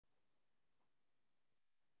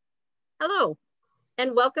Hello,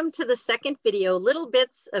 and welcome to the second video, Little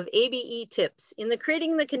Bits of ABE Tips in the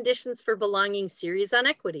Creating the Conditions for Belonging series on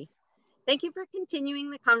equity. Thank you for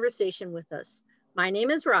continuing the conversation with us. My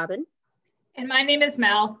name is Robin. And my name is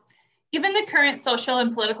Mel. Given the current social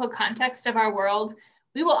and political context of our world,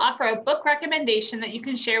 we will offer a book recommendation that you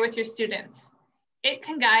can share with your students. It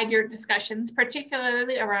can guide your discussions,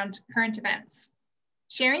 particularly around current events.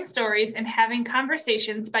 Sharing stories and having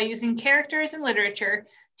conversations by using characters and literature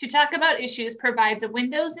to talk about issues provides a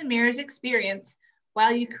windows and mirrors experience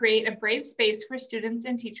while you create a brave space for students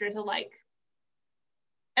and teachers alike.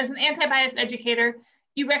 As an anti-bias educator,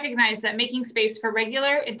 you recognize that making space for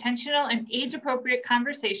regular, intentional, and age-appropriate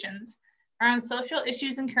conversations around social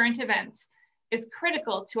issues and current events is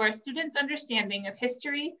critical to our students' understanding of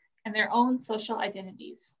history and their own social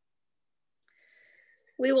identities.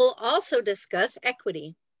 We will also discuss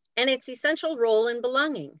equity and its essential role in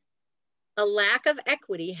belonging. A lack of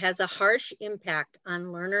equity has a harsh impact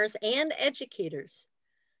on learners and educators.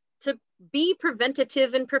 To be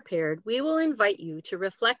preventative and prepared, we will invite you to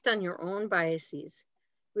reflect on your own biases.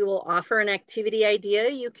 We will offer an activity idea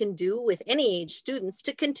you can do with any age students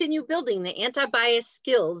to continue building the anti-bias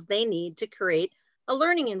skills they need to create a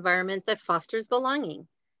learning environment that fosters belonging.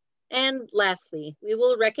 And lastly, we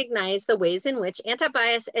will recognize the ways in which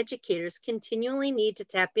anti-bias educators continually need to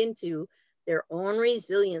tap into their own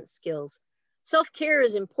resilience skills. Self-care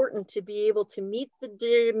is important to be able to meet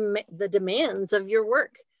the demands of your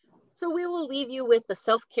work. So we will leave you with a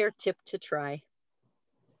self-care tip to try.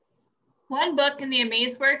 One book in the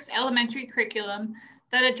AmazeWorks elementary curriculum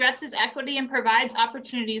that addresses equity and provides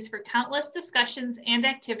opportunities for countless discussions and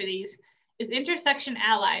activities is Intersection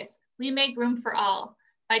Allies, We Make Room for All,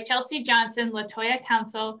 by Chelsea Johnson, Latoya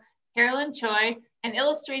Council, Carolyn Choi, and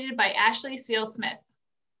illustrated by Ashley Seal-Smith.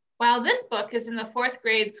 While this book is in the 4th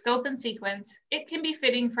grade scope and sequence, it can be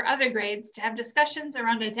fitting for other grades to have discussions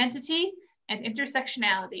around identity and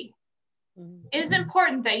intersectionality. It is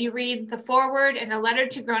important that you read the foreword and a letter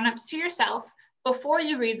to grown-ups to yourself before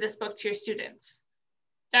you read this book to your students.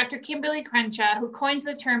 Dr. Kimberly Crenshaw, who coined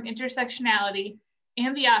the term intersectionality,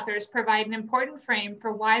 and the authors provide an important frame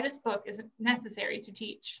for why this book is necessary to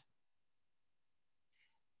teach.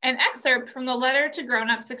 An excerpt from the letter to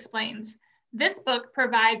grown-ups explains, this book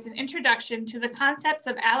provides an introduction to the concepts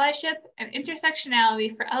of allyship and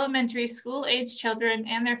intersectionality for elementary school-age children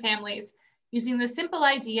and their families, using the simple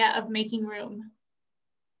idea of making room.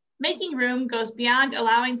 Making room goes beyond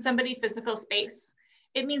allowing somebody physical space.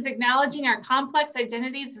 It means acknowledging our complex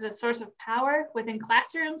identities as a source of power within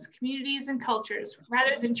classrooms, communities, and cultures,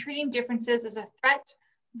 rather than treating differences as a threat,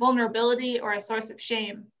 vulnerability, or a source of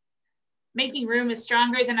shame. Making room is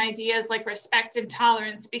stronger than ideas like respect and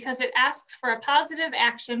tolerance because it asks for a positive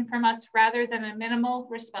action from us rather than a minimal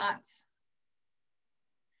response.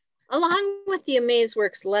 Along with the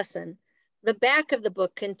AmazeWorks lesson, the back of the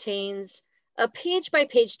book contains a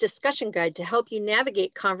page-by-page discussion guide to help you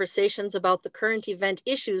navigate conversations about the current event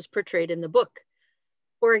issues portrayed in the book.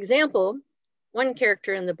 For example, one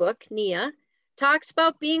character in the book, Nia, talks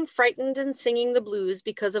about being frightened and singing the blues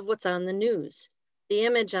because of what's on the news. The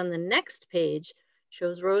image on the next page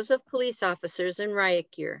shows rows of police officers in riot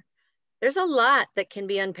gear. There's a lot that can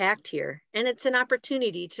be unpacked here, and it's an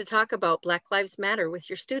opportunity to talk about Black Lives Matter with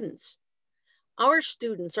your students. Our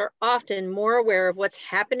students are often more aware of what's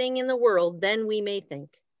happening in the world than we may think.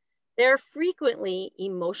 They're frequently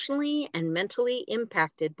emotionally and mentally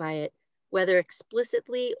impacted by it, whether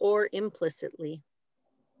explicitly or implicitly.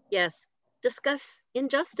 Yes, discuss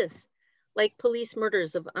injustice, like police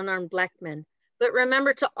murders of unarmed Black men, but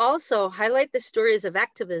remember to also highlight the stories of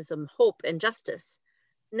activism, hope, and justice.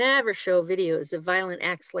 Never show videos of violent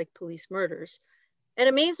acts like police murders. At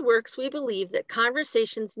AmazeWorks, we believe that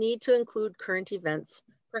conversations need to include current events,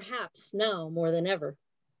 perhaps now more than ever.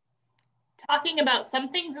 Talking about some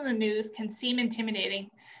things in the news can seem intimidating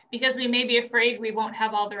because we may be afraid we won't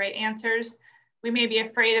have all the right answers. We may be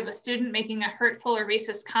afraid of a student making a hurtful or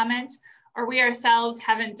racist comment, or we ourselves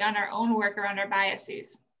haven't done our own work around our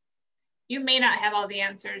biases. You may not have all the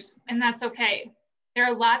answers, and that's okay. There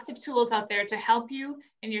are lots of tools out there to help you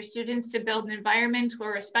and your students to build an environment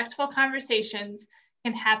where respectful conversations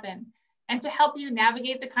can happen and to help you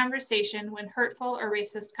navigate the conversation when hurtful or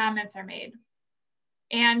racist comments are made.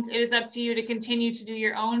 And it is up to you to continue to do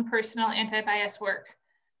your own personal anti-bias work.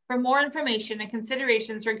 For more information and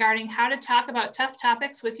considerations regarding how to talk about tough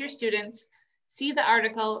topics with your students, see the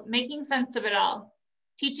article, Making Sense of It All,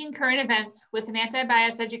 Teaching Current Events with an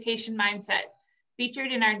Anti-Bias Education Mindset,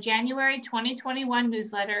 featured in our January 2021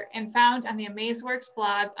 newsletter and found on the AmazeWorks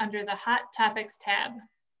blog under the Hot Topics tab.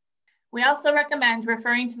 We also recommend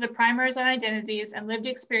referring to the primers on identities and lived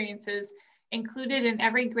experiences included in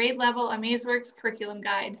every grade level AmazeWorks curriculum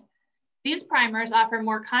guide. These primers offer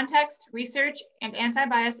more context, research, and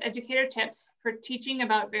anti-bias educator tips for teaching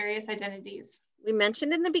about various identities. We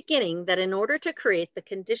mentioned in the beginning that in order to create the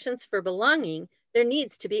conditions for belonging, there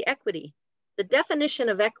needs to be equity. The definition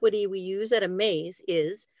of equity we use at Amaze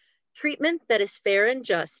is treatment that is fair and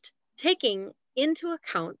just, taking into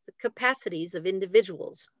account the capacities of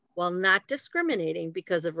individuals while not discriminating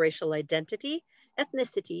because of racial identity,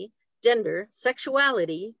 ethnicity, gender,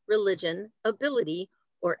 sexuality, religion, ability,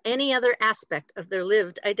 or any other aspect of their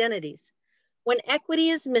lived identities. When equity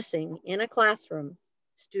is missing in a classroom,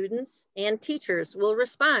 students and teachers will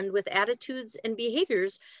respond with attitudes and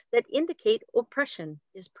behaviors that indicate oppression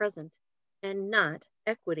is present and not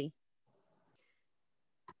equity.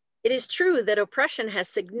 It is true that oppression has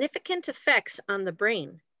significant effects on the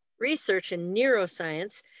brain. Research in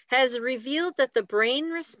neuroscience has revealed that the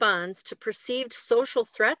brain responds to perceived social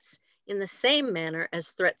threats in the same manner as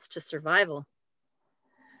threats to survival.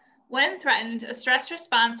 When threatened, a stress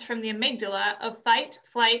response from the amygdala of fight,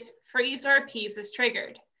 flight, freeze, or appease is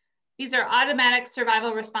triggered. These are automatic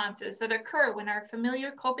survival responses that occur when our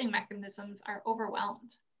familiar coping mechanisms are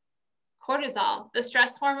overwhelmed. Cortisol, the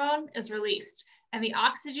stress hormone, is released, and the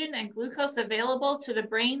oxygen and glucose available to the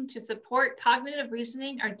brain to support cognitive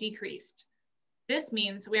reasoning are decreased. This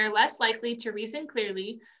means we are less likely to reason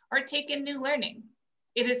clearly or take in new learning.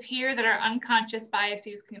 It is here that our unconscious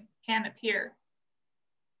biases can appear.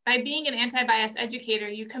 By being an anti-bias educator,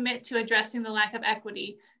 you commit to addressing the lack of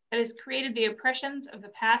equity that has created the oppressions of the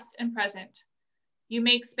past and present. You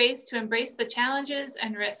make space to embrace the challenges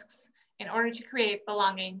and risks in order to create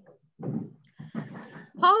belonging.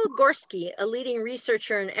 Paul Gorski, a leading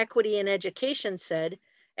researcher in equity in education, said,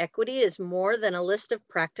 "Equity is more than a list of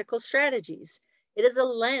practical strategies. It is a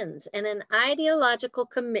lens and an ideological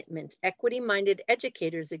commitment equity-minded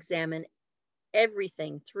educators examine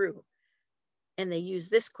everything through. And they use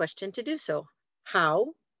this question to do so.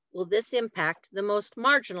 How will this impact the most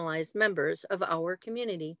marginalized members of our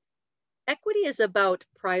community? Equity is about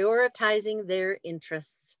prioritizing their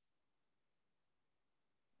interests."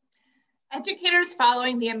 Educators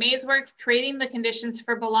following the AmazeWorks Creating the Conditions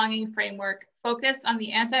for Belonging framework focus on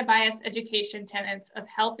the anti-bias education tenets of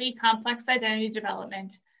healthy, complex identity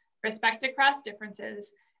development, respect across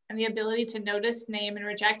differences, and the ability to notice, name, and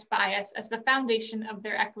reject bias as the foundation of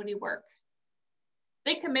their equity work.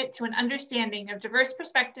 They commit to an understanding of diverse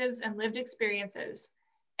perspectives and lived experiences,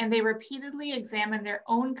 and they repeatedly examine their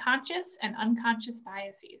own conscious and unconscious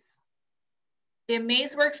biases. The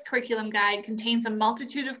AmazeWorks curriculum guide contains a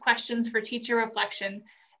multitude of questions for teacher reflection,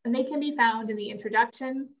 and they can be found in the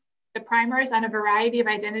introduction, the primers on a variety of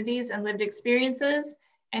identities and lived experiences,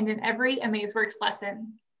 and in every AmazeWorks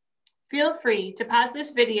lesson. Feel free to pause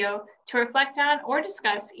this video to reflect on or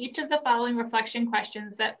discuss each of the following reflection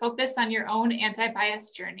questions that focus on your own anti-bias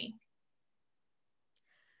journey.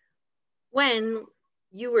 When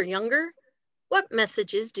you were younger, what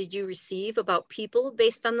messages did you receive about people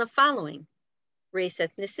based on the following: race,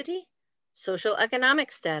 ethnicity, social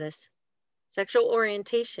economic status, sexual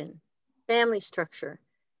orientation, family structure,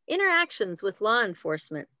 interactions with law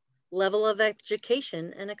enforcement, level of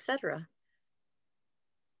education, and etc.?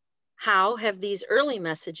 How have these early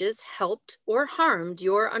messages helped or harmed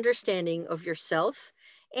your understanding of yourself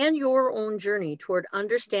and your own journey toward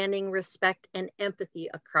understanding, respect, and empathy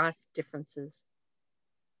across differences?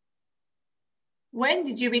 When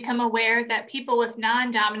did you become aware that people with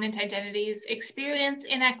non-dominant identities experience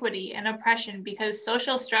inequity and oppression because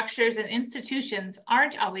social structures and institutions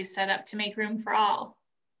aren't always set up to make room for all?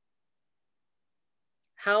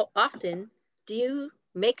 How often do you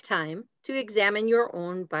make time to examine your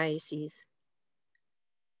own biases?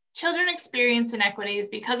 Children experience inequities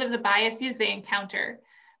because of the biases they encounter.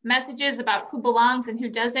 Messages about who belongs and who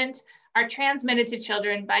doesn't are transmitted to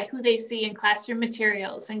children by who they see in classroom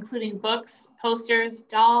materials, including books, posters,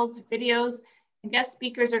 dolls, videos, and guest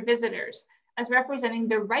speakers or visitors, as representing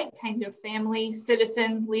the right kind of family,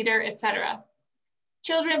 citizen, leader, etc.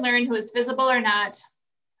 Children learn who is visible or not,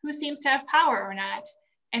 who seems to have power or not,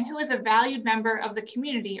 and who is a valued member of the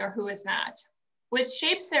community or who is not, which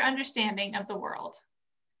shapes their understanding of the world.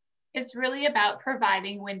 It's really about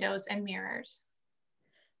providing windows and mirrors.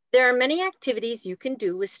 There are many activities you can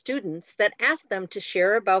do with students that ask them to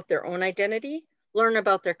share about their own identity, learn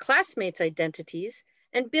about their classmates' identities,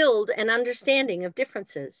 and build an understanding of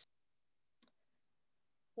differences.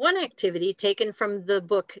 One activity taken from the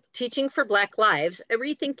book Teaching for Black Lives, a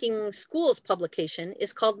Rethinking Schools publication,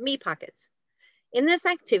 is called Me Pockets. In this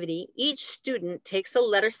activity, each student takes a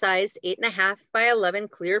letter-sized 8.5 by 11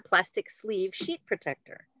 clear plastic sleeve sheet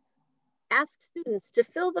protector. Ask students to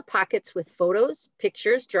fill the pockets with photos,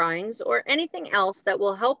 pictures, drawings, or anything else that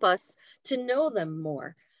will help us to know them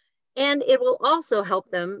more. And it will also help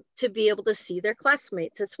them to be able to see their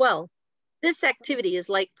classmates as well. This activity is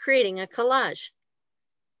like creating a collage.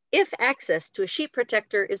 If access to a sheet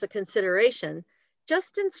protector is a consideration,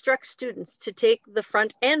 just instruct students to take the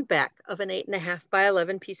front and back of an 8.5 by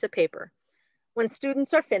 11 piece of paper. When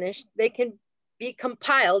students are finished, they can be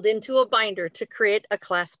compiled into a binder to create a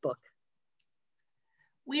class book.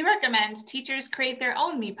 We recommend teachers create their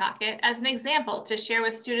own Me Pocket as an example to share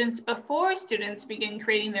with students before students begin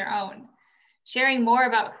creating their own. Sharing more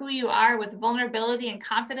about who you are with vulnerability and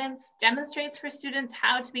confidence demonstrates for students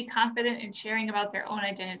how to be confident in sharing about their own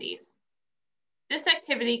identities. This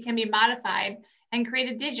activity can be modified and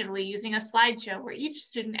created digitally using a slideshow where each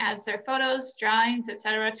student adds their photos, drawings,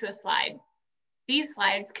 etc. to a slide. These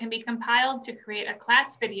slides can be compiled to create a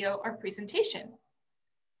class video or presentation.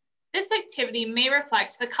 This activity may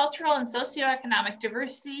reflect the cultural and socioeconomic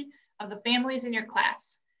diversity of the families in your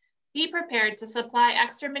class. Be prepared to supply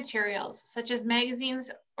extra materials, such as magazines,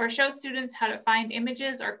 or show students how to find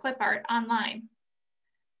images or clip art online.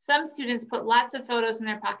 Some students put lots of photos in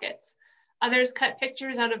their pockets. Others cut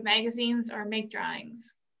pictures out of magazines or make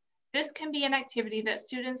drawings. This can be an activity that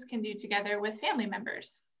students can do together with family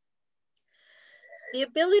members. The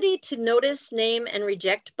ability to notice, name, and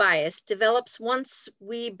reject bias develops once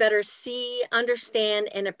we better see, understand,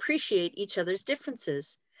 and appreciate each other's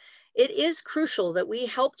differences. It is crucial that we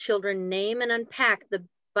help children name and unpack the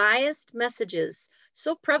biased messages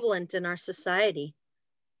so prevalent in our society.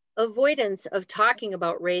 Avoidance of talking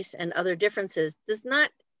about race and other differences does not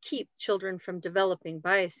keep children from developing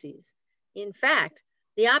biases. In fact,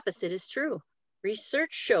 the opposite is true.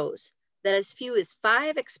 Research shows that as few as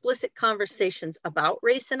 5 explicit conversations about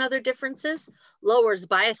race and other differences lowers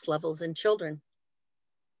bias levels in children.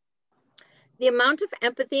 The amount of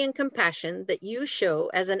empathy and compassion that you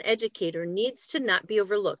show as an educator needs to not be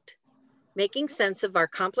overlooked. Making sense of our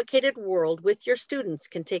complicated world with your students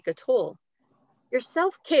can take a toll. Your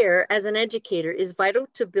self-care as an educator is vital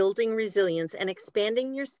to building resilience and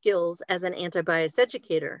expanding your skills as an anti-bias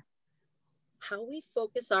educator. How we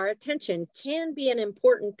focus our attention can be an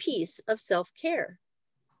important piece of self-care.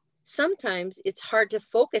 Sometimes it's hard to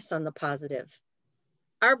focus on the positive.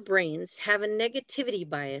 Our brains have a negativity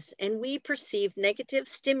bias, and we perceive negative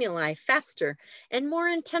stimuli faster and more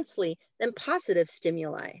intensely than positive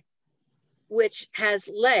stimuli, which has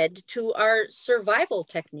led to our survival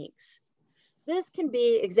techniques. This can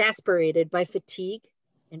be exacerbated by fatigue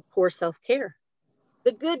and poor self-care.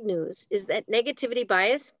 The good news is that negativity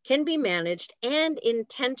bias can be managed and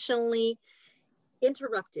intentionally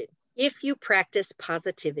interrupted if you practice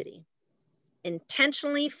positivity.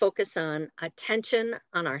 Intentionally focus on attention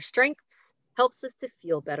on our strengths helps us to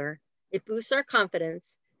feel better. It boosts our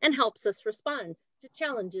confidence and helps us respond to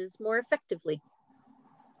challenges more effectively.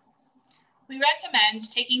 We recommend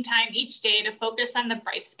taking time each day to focus on the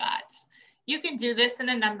bright spots. You can do this in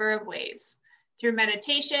a number of ways: through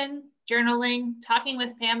meditation, journaling, talking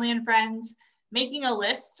with family and friends, making a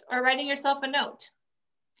list, or writing yourself a note.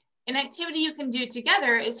 An activity you can do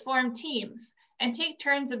together is form teams and take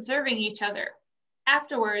turns observing each other.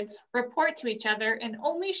 Afterwards, report to each other and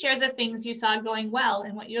only share the things you saw going well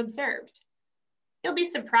in what you observed. You'll be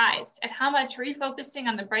surprised at how much refocusing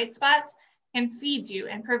on the bright spots can feed you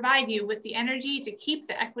and provide you with the energy to keep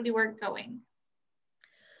the equity work going.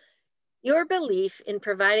 Your belief in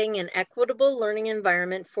providing an equitable learning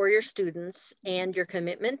environment for your students and your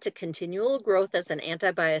commitment to continual growth as an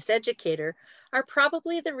anti-bias educator are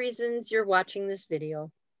probably the reasons you're watching this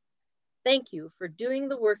video. Thank you for doing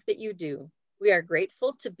the work that you do. We are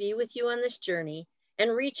grateful to be with you on this journey,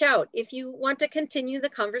 and reach out if you want to continue the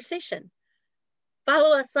conversation.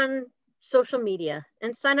 Follow us on social media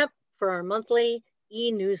and sign up for our monthly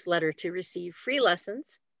e-newsletter to receive free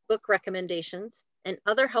lessons, book recommendations, and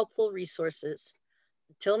other helpful resources.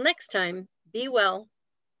 Until next time, be well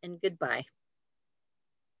and goodbye.